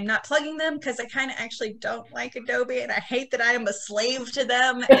Lightroom. I am not plugging them because I kind of actually don't like Adobe, and I hate that I am a slave to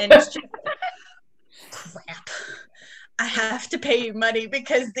them, and it's just crap. I have to pay you money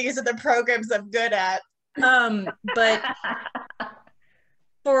because these are the programs I'm good at. But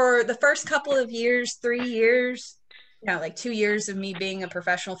for the first couple of years, 3 years, you know, like 2 years of me being a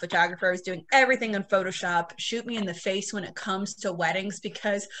professional photographer, I was doing everything on Photoshop. Shoot me in the face when it comes to weddings,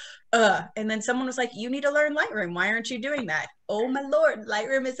 because and then someone was like, you need to learn Lightroom. Why aren't you doing that? Oh my Lord,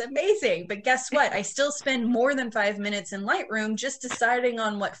 Lightroom is amazing. But guess what? I still spend more than 5 minutes in Lightroom just deciding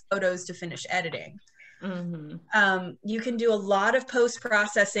on what photos to finish editing. You can do a lot of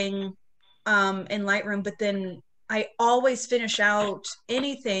post-processing in Lightroom, but then I always finish out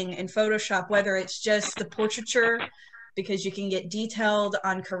anything in Photoshop, whether it's just the portraiture, because you can get detailed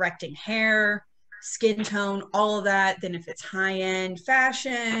on correcting hair, skin tone, all of that. Then if it's high-end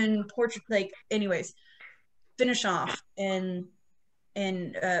fashion, portrait, like, anyways, finish off in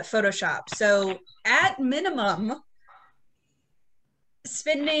Photoshop. So at minimum,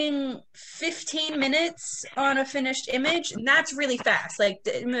 spending 15 minutes on a finished image, and that's really fast. Like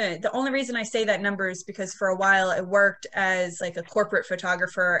the only reason I say that number is because for a while I worked as like a corporate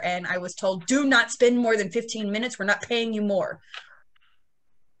photographer, and I was told, do not spend more than 15 minutes, we're not paying you more.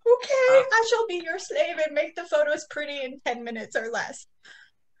 Okay, I shall be your slave and make the photos pretty in 10 minutes or less.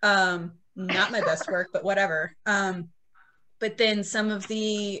 Not my best work, but whatever. But then some of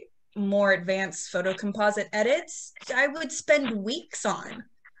the more advanced photo composite edits, I would spend weeks on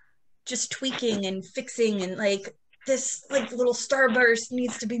just tweaking and fixing, and like this like little starburst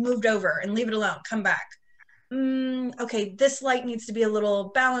needs to be moved over and leave it alone, come back. Okay, this light needs to be a little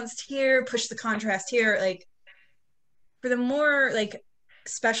balanced here, push the contrast here. Like for the more like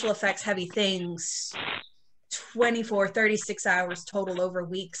special effects heavy things, 24, 36 hours total over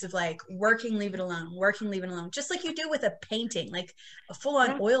weeks of like working, leave it alone, working, leave it alone. Just like you do with a painting, like a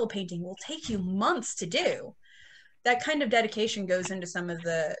full-on oil painting will take you months to do. That kind of dedication goes into some of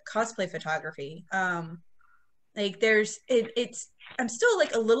the cosplay photography. Like I'm still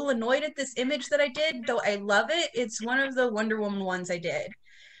like a little annoyed at this image that I did, though I love it. It's one of the Wonder Woman ones I did.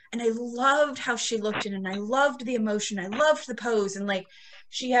 And I loved how she looked in it, and I loved the emotion. I loved the pose, and like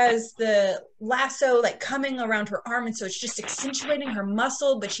she has the lasso like coming around her arm, and so it's just accentuating her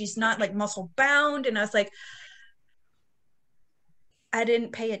muscle, but she's not like muscle bound. And I was like, I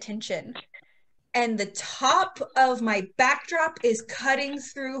didn't pay attention. And the top of my backdrop is cutting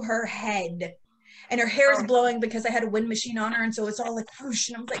through her head, and her hair is blowing because I had a wind machine on her, and so it's all like whoosh,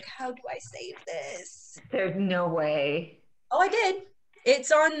 and I was like, how do I save this? There's no way. Oh, I did.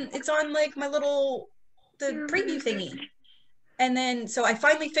 It's on like my little the preview thingy. And then so I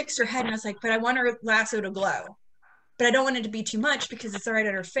finally fixed her head, and I was like, but I want her lasso to glow, but I don't want it to be too much because it's right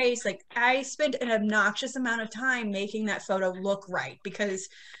at her face. Like I spent an obnoxious amount of time making that photo look right because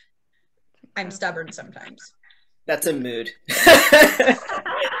I'm stubborn sometimes. That's a mood.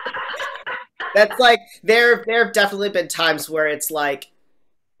 That's like there have definitely been times where it's like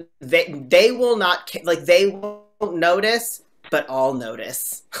they will not, like they won't notice, but I'll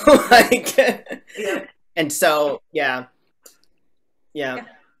notice. Like Yeah. And so yeah.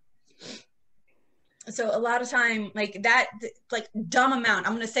 So a lot of time, like that, like dumb amount,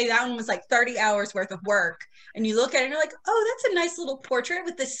 I'm going to say that one was like 30 hours worth of work. And you look at it and you're like, oh, that's a nice little portrait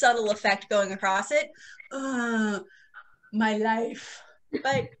with this subtle effect going across it. My life.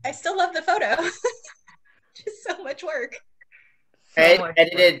 But I still love the photo. Just so much work. I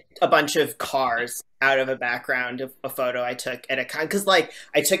edited a bunch of cars out of a background of a photo I took at a con, because like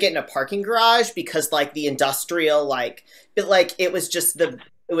I took it in a parking garage because like the industrial it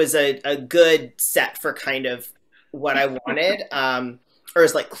was a good set for kind of what I wanted, or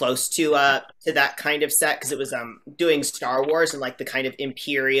is like close to that kind of set, because it was doing Star Wars and like the kind of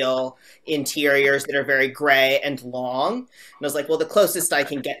Imperial interiors that are very gray and long. And I was like, well, the closest I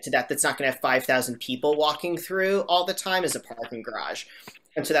can get to that's not going to have 5,000 people walking through all the time is a parking garage.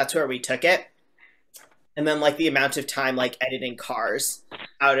 And so that's where we took it. And then like the amount of time like editing cars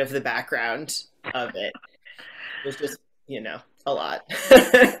out of the background of it was just, a lot.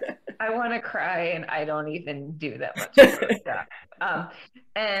 I want to cry, and I don't even do that much stuff.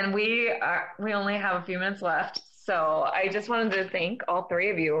 And we only have a few minutes left, so I just wanted to thank all three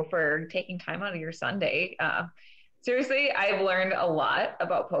of you for taking time out of your Sunday. Seriously, I've learned a lot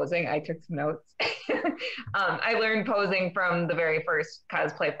about posing. I took some notes. I learned posing from the very first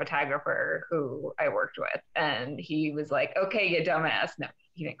cosplay photographer who I worked with, and he was like, "Okay, you dumbass." No,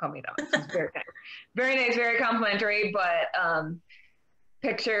 he didn't call me dumbass. He was very nice, very complimentary. But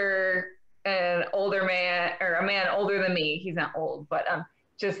picture an older man, or a man older than me. He's not old, but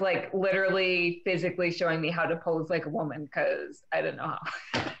just like literally physically showing me how to pose like a woman, because I didn't know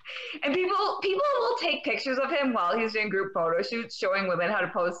how. And people will take pictures of him while he's doing group photo shoots showing women how to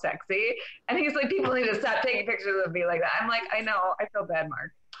pose sexy, and he's like, people need to stop taking pictures of me like that. I'm like, I know, I feel bad,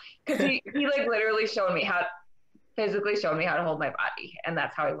 Mark, because he like literally physically showed me how to hold my body, and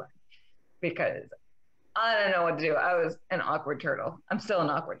that's how I learned, because I don't know what to do. I was an awkward turtle. I'm still an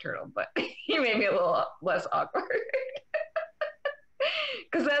awkward turtle, but he made me a little less awkward.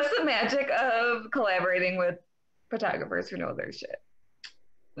 Because that's the magic of collaborating with photographers who know their shit.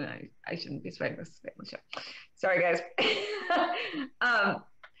 I shouldn't be sweating this family show. Sorry, guys.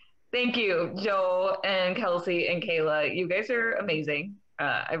 Thank you, Jo and Kelsey and Kaila. You guys are amazing.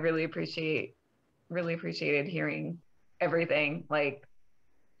 I really appreciated hearing everything. Like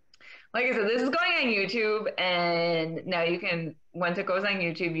I said, this is going on YouTube, and now once it goes on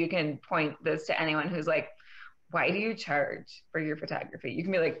YouTube, you can point this to anyone who's like, why do you charge for your photography? You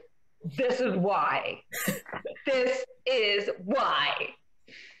can be like, this is why. This is why.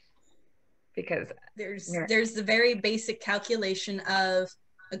 because there's the very basic calculation of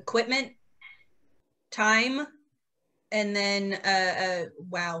equipment, time, and then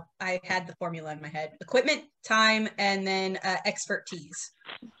wow, I had the formula in my head. Equipment, time, and then expertise.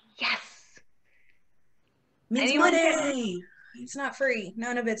 Yes. Means money. It's not free.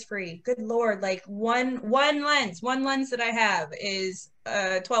 None of it's free. Good Lord. Like one lens that I have is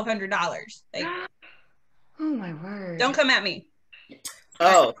 $1,200. Like, oh my word. Don't come at me.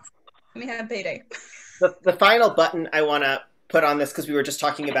 Oh. Let me have payday. The final button I want to put on this, because we were just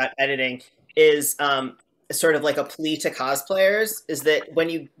talking about editing, is sort of like a plea to cosplayers, is that when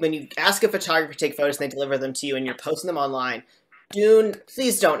you ask a photographer to take photos and they deliver them to you and you're posting them online,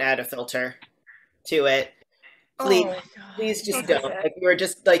 please don't add a filter to it. Please just don't. Like, we were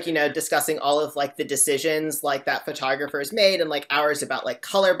just like, discussing all of like the decisions like that photographers made, and like ours about like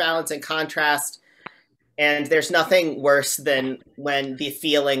color balance and contrast. And there's nothing worse than when the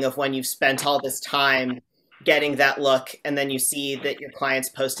feeling of when you've spent all this time getting that look and then you see that your clients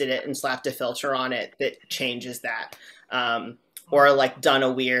posted it and slapped a filter on it that changes that, or like done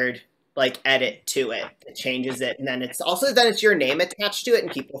a weird like edit to it that changes it, and then it's your name attached to it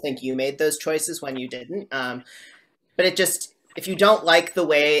and people think you made those choices when you didn't. But it just, if you don't like the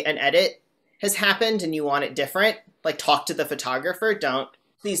way an edit has happened and you want it different, like talk to the photographer.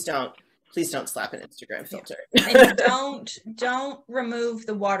 Please don't slap an Instagram filter. And don't remove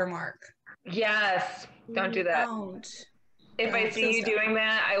the watermark. Yes, don't do that. If I see you doing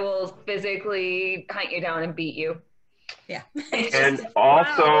that, I will physically hunt you down and beat you. Yeah. And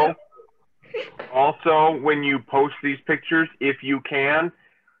also, when you post these pictures, if you can,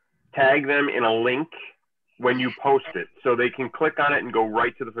 tag them in a link when you post it, so they can click on it and go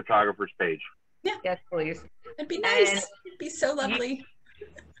right to the photographer's page. Yeah. Yes, please. It'd be nice. It'd be so lovely.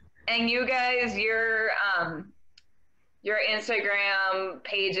 And you guys, your Instagram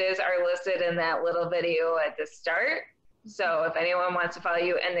pages are listed in that little video at the start. So if anyone wants to follow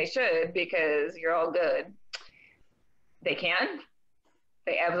you, and they should, because you're all good, they can.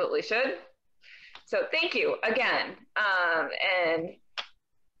 They absolutely should. So thank you again. And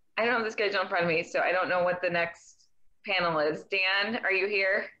I don't have the schedule in front of me, so I don't know what the next panel is. Dan, are you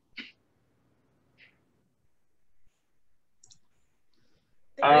here?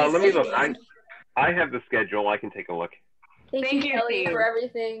 Let me look. I have the schedule. I can take a look. Thank you, Kelly, for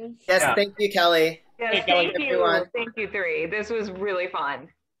everything. Yes, Thank you, Kelly. Yes, hey, Kelly. Thank you. Thank you, three. This was really fun.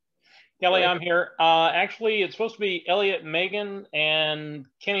 Kelly, I'm here. Actually, it's supposed to be Elliot, Megan, and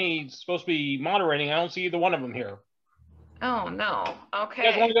Kenny's supposed to be moderating. I don't see either one of them here. Oh, no. Okay.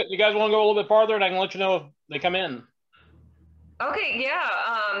 You guys want to go a little bit farther, and I can let you know if they come in. Okay,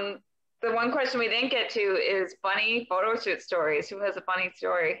 yeah. The one question we didn't get to is funny photo shoot stories. Who has a funny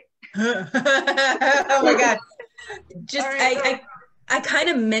story? Oh my God. Just, Right, I kind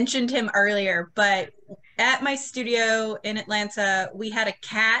of mentioned him earlier, but at my studio in Atlanta, we had a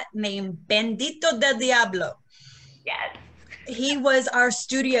cat named Bendito del Diablo. Yes. He was our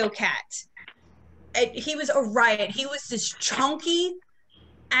studio cat. He was a riot. He was this chunky,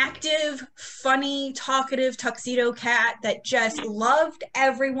 active, funny, talkative tuxedo cat that just loved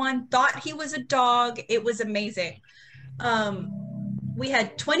everyone, thought he was a dog. It was amazing. We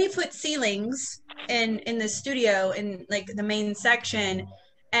had 20-foot ceilings in the studio in like the main section,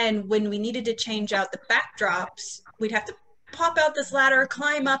 and when we needed to change out the backdrops, we'd have to pop out this ladder,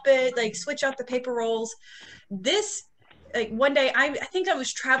 climb up it, like switch out the paper rolls. This, like one day, I think I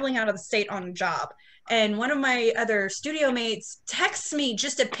was traveling out of the state on a job, and one of my other studio mates texts me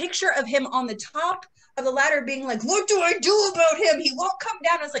just a picture of him on the top of the ladder being like, what do I do about him? He won't come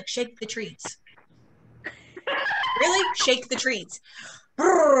down. I was like, shake the trees. Really? Shake the trees.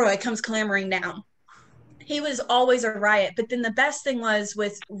 Brrr, it comes clamoring down. He was always a riot. But then the best thing was,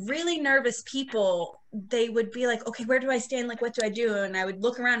 with really nervous people, they would be like, okay, where do I stand? Like, what do I do? And I would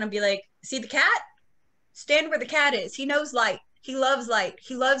look around and be like, see the cat? Stand where the cat is. He knows light. He loves light.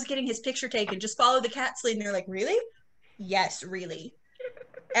 He loves getting his picture taken. Just follow the cat's lead. And they're like, really? Yes, really.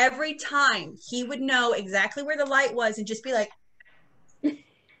 Every time he would know exactly where the light was and just be like,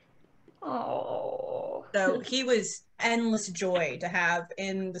 oh. So he was endless joy to have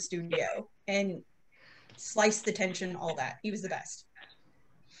in the studio, and slice the tension, all that. He was the best.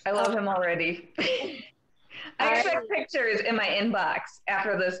 I love him already. I expect pictures in my inbox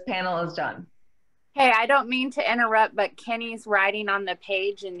after this panel is done. Hey, I don't mean to interrupt, but Kenny's writing on the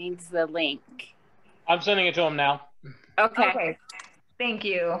page and needs the link. I'm sending it to him now. Okay. Thank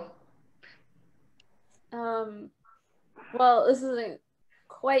you. Well, this isn't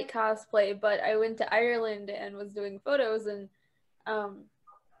quite cosplay, but I went to Ireland and was doing photos, and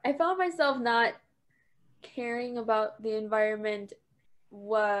I found myself not caring about the environment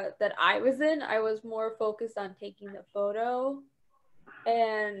that I was in. I was more focused on taking the photo,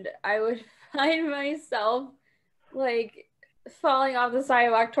 and I would find myself like falling off the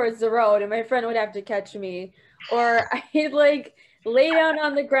sidewalk towards the road, and my friend would have to catch me, or I'd like lay down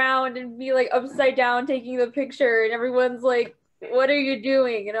on the ground and be like upside down taking the picture, and everyone's like, what are you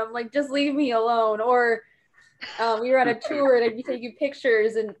doing? And I'm like, just leave me alone. Or we were on a tour and I'd be taking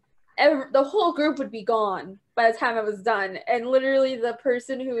pictures, and the whole group would be gone by the time I was done, and literally the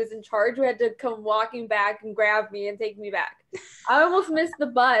person who was in charge had to come walking back and grab me and take me back. I almost missed the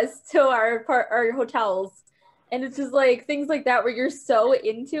bus to our hotels. And it's just like things like that where you're so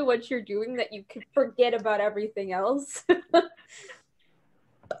into what you're doing that you can forget about everything else.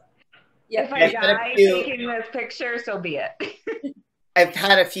 Yeah, if I die taking this picture, so be it. I've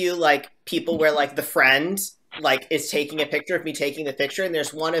had a few like people where like the friend like is taking a picture of me taking the picture, and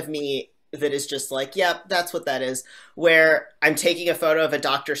there's one of me that is just like, yep, that's what that is, where I'm taking a photo of a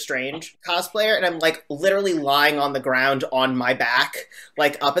Doctor Strange cosplayer, and I'm like literally lying on the ground on my back,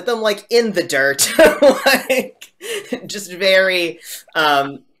 like up at them, like in the dirt, like just very,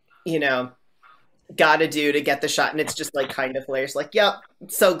 you know, gotta do to get the shot. And it's just like kind of hilarious, like, yep,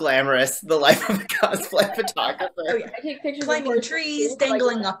 so glamorous, the life of a cosplay photographer. Oh yeah, I take pictures climbing trees,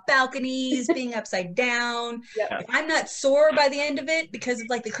 dangling off balconies, being upside down. Yep. If I'm not sore by the end of it because of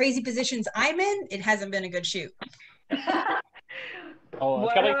like the crazy positions I'm in, it hasn't been a good shoot.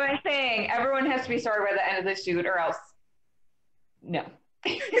 What am I saying? Everyone has to be sore by the end of the shoot, or else no.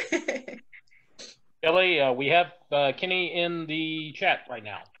 Kelly, we have Kenny in the chat right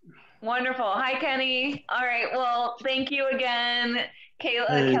now. Wonderful. Hi, Kenny. All right. Well, thank you again,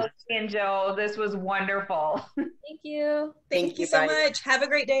 Kaila, Kelsey, and Jo. This was wonderful. Thank you. Thank you so much. Have a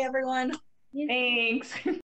great day, everyone. Thanks.